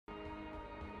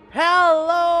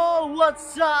Hello,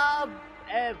 what's up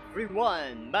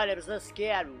everyone? My name is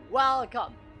RIZKIJYEJA and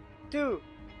welcome to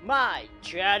my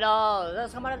channel. Dan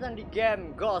selamat datang di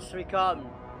game RECON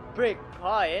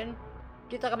BREAKPOINT.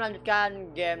 Kita akan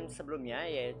melanjutkan game sebelumnya,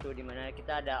 yaitu dimana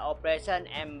kita ada Operation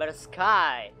Ember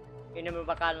Sky. Ini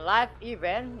merupakan live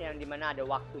event yang dimana ada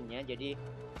waktunya. Jadi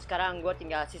sekarang gue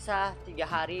tinggal sisa 3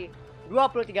 hari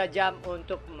 23 jam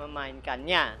untuk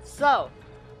memainkannya. So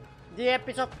di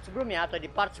episode sebelumnya atau di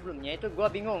part sebelumnya itu gue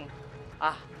bingung.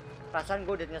 Perasaan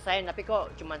gue udah nyelesain tapi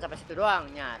kok cuma sampai situ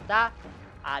doang. Nyata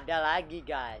ada lagi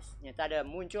guys. Nyata ada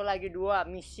muncul lagi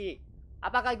 2 misi.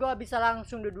 Apakah gue bisa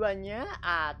langsung dua-duanya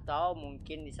atau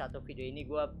mungkin di satu video ini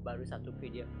gue baru satu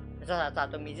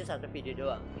misi satu video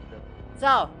doang gitu.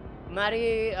 So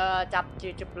mari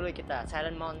cicip dulu kita.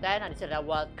 Silent Mountain, ada cerita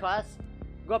Wild Coast.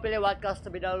 Gue pilih Wild Coast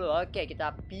terlebih dahulu. Oke,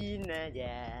 kita pin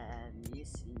aja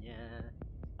misinya.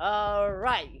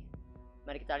 Alright,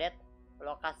 mari kita lihat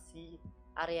lokasi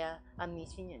area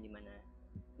misinya di mana.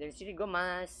 Dari sini gue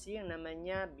masih yang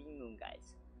namanya bingung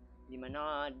guys.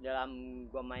 Dimana dalam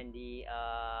gue main di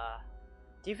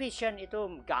Division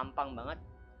itu gampang banget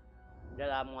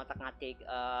dalam ngotak-ngatik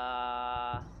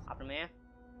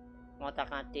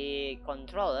ngotak-ngatik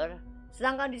controller.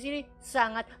 Sedangkan di sini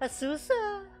sangat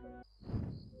susah.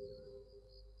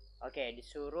 Oke,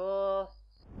 disuruh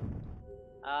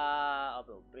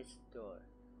bridge door.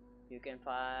 You can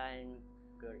find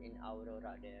girl in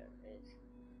Aurora. There is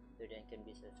student can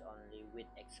be searched only with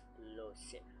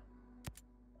explosive.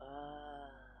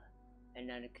 And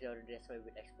then clear this way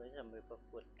with explosive and with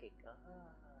food cake.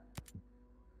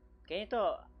 Kayaknya itu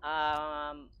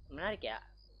menarik ya.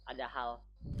 Ada hal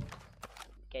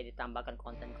kayak ditambahkan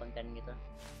konten-konten gitu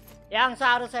yang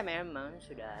seharusnya memang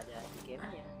sudah ada di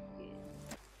gamenya.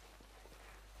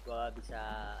 Gua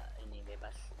bisa ini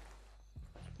bebas,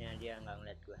 maksudnya dia nggak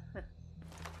ngeliat gua.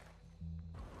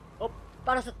 Oh,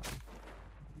 parasut.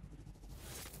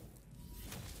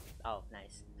 Oh,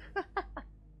 nice.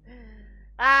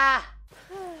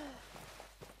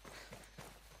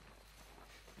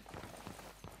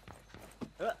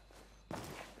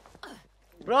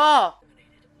 Bro,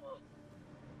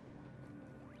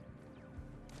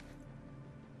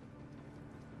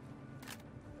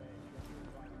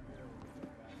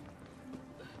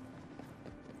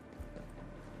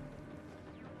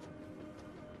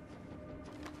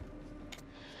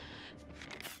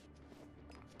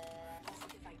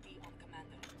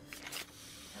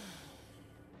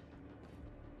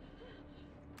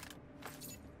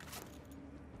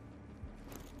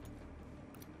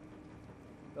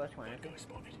 what's one of these?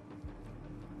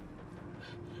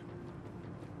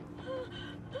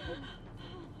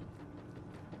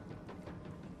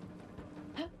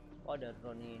 Oh, ada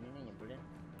drone ini nih nyebelin.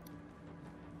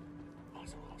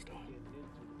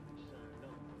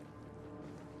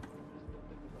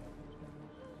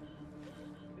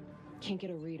 Can't get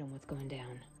a read on what's going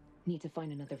down. Need to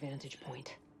find another vantage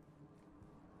point.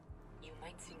 You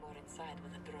might see more inside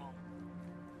with a drone.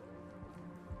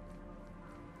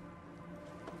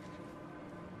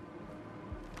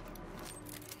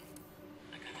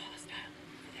 I got a hostile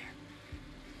over there.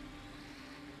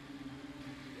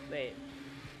 Wait.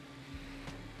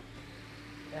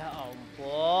 Ya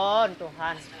ampun,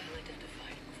 Tuhan. Hostile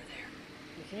identified over there.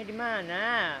 Di sini di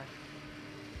mana?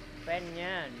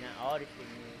 Fan-nya. Nah, oh di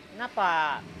sini.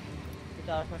 Kenapa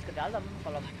kita harus masuk ke dalam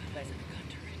kalau fan?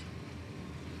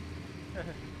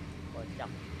 Kocak.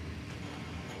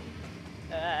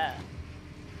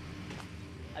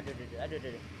 Aduh.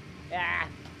 Ya.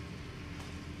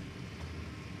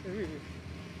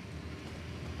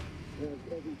 Has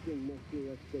everything met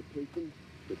your expectations?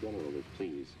 The General is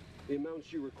pleased. The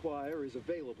amounts you require is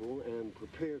available and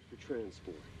prepared for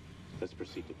transport. Let's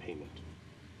proceed to payment.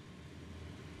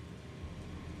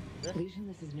 Legion,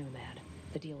 this is Nomad.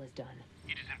 The deal is done.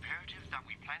 It is imperative that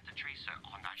we plant the tracer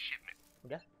on that shipment.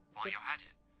 Udah. While you're at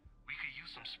it, we could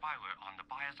use some spyware on the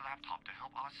buyer's laptop to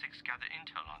help R6 gather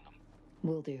intel on them.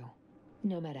 Will do.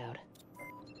 Nomad out.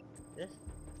 Terus?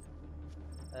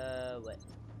 What?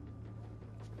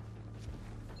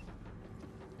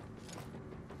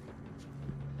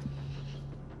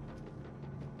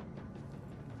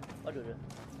 Aduh.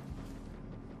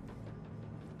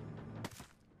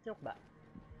 Coba.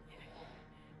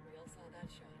 We all saw that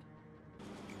shot.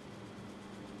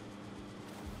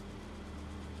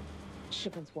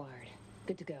 Shipment's wired.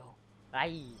 Good to go.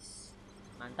 Nice.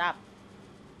 Mantap.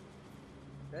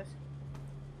 Terus?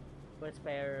 Put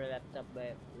spare laptop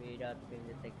back without being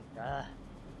detected.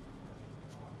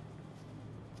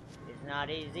 It's not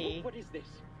easy. What is this?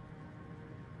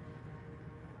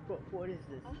 What is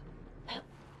this?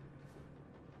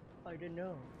 I don't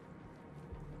know.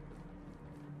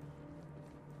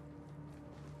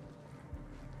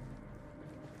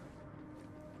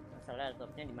 Masalah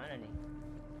laptopnya di mana nih?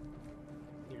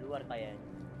 Di luar kayaknya.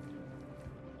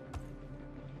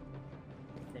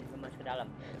 Dan gue masuk ke dalam.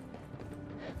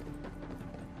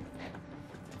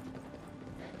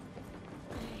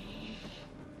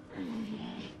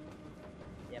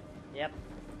 Yap.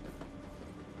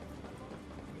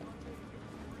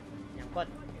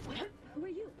 Nyangkut. Who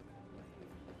are you?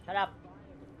 Shut up.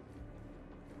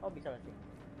 Oh, bisa lah sih.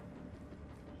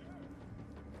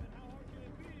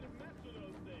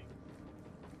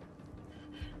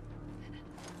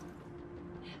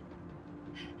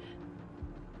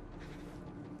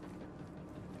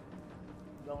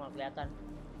 Gue nggak kelihatan.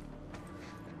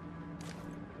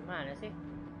 Gimana sih?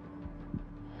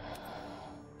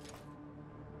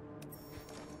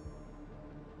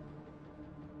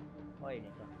 Oh,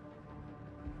 ini tuh.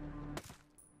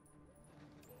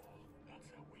 That's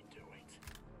how we do it.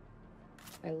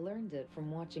 I learned it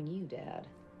from watching you, Dad.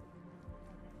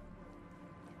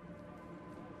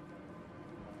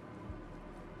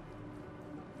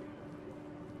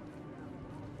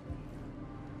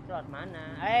 Slot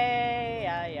mana?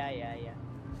 Ya.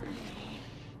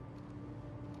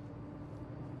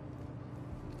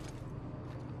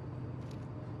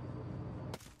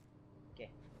 Oke,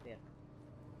 clear.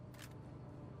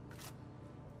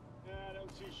 I don't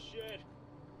see shit.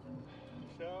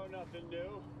 So nothing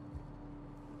new.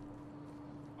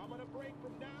 I'm gonna break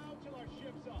from now till our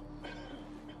shift's up.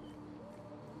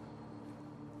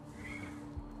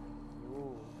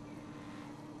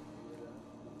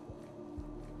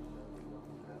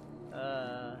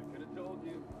 Could have told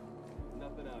you.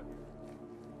 Nothing out here.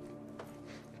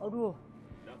 Aduh,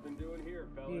 Nothing doing here,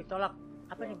 fellas. ditolak.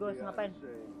 Apa nih gue harus ngapain?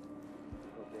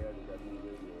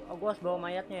 Oh, gue harus bawa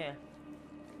mayatnya ya?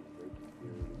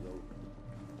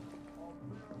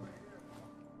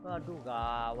 Waduh,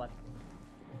 gawat.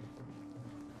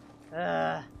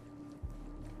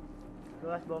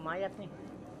 Gue harus bawa mayat nih.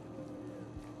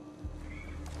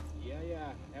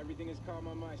 Yeah. Everything is calm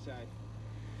on my side.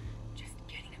 Just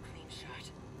getting a clean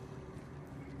shot.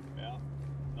 Yeah.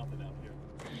 Nothing out here.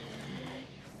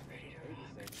 Ready to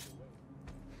rock.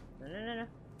 No.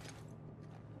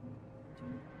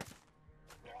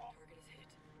 Target is hit.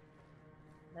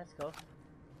 Let's go.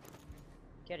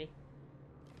 Carry.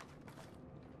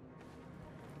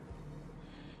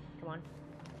 Come on.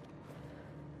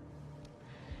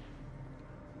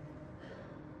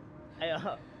 Ayo.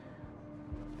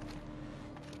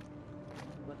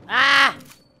 Ah!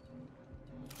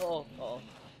 Oh.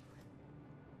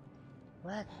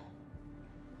 What?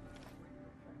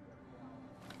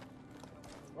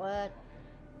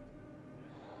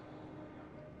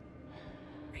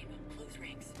 Rainbow, close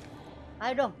ranks.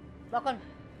 Ayo dong, lock in.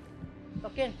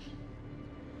 Word.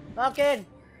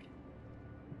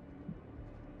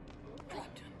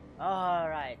 Dropped him.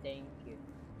 Alright, thank you.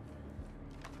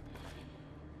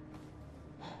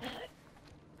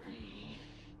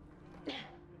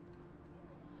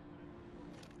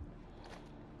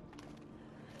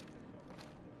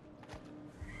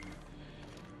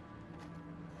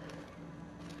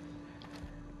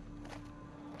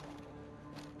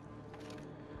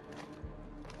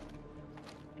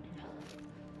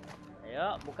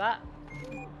 Ayo, buka.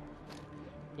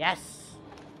 Yes.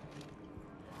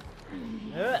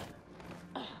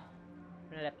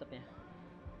 Mana laptopnya?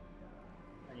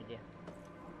 Oh, ini dia.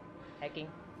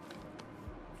 Hacking.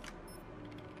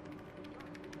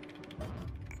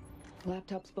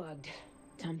 Laptop's bugged.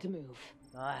 Time to move.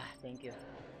 Ah, thank you.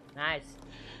 Nice.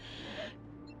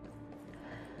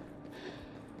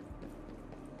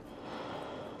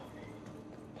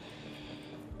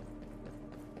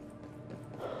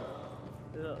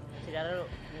 Dulu, isi darah dulu.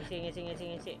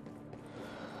 Ngisi.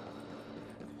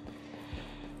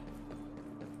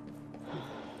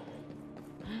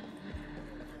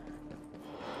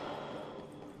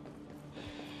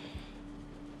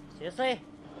 Seriously?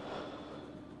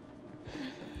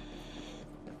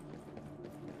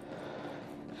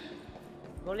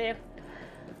 Go live.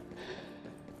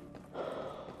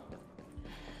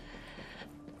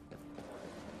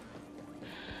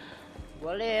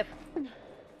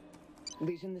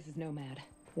 Legion, this is Nomad.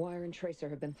 Wire and tracer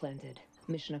have been planted.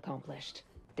 Mission accomplished.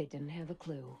 They didn't have a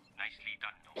clue. Nicely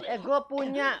done, no. Gue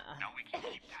punya. Now we can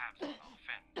keep tabs on our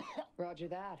friend. Roger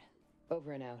that.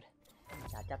 Over and out.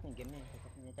 Cacat nih gamenya.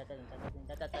 Cacat.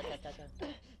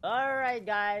 Alright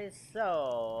guys, so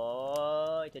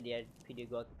itu dia video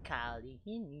gue kali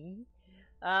ini.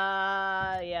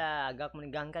 Ya agak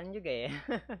menegangkan juga ya.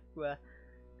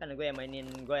 Karena gue yang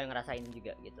ngerasain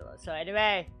juga gitu loh. So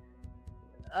anyway,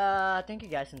 thank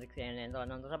you guys untuk kalian yang telah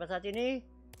nonton sampai saat ini.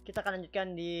 Kita akan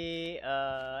lanjutkan di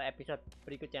episode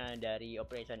berikutnya dari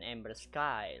Operation Ember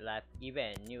Sky Live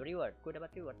event, new reward. Gue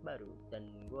dapat reward baru dan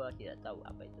gue tidak tahu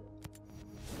apa itu.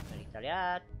 Mari kita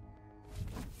lihat.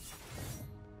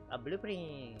 A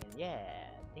blueprint.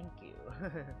 Yeah, thank you.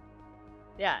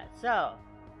 Ya, so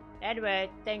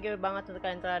anyway, thank you banget untuk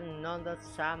kalian telah nonton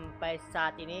sampai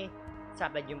saat ini.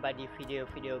 Sampai jumpa di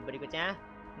video-video berikutnya.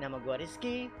 Nama gue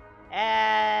Rizky,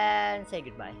 and say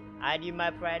goodbye. Adieu my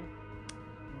friend.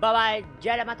 Bye bye.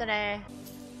 Jada matane.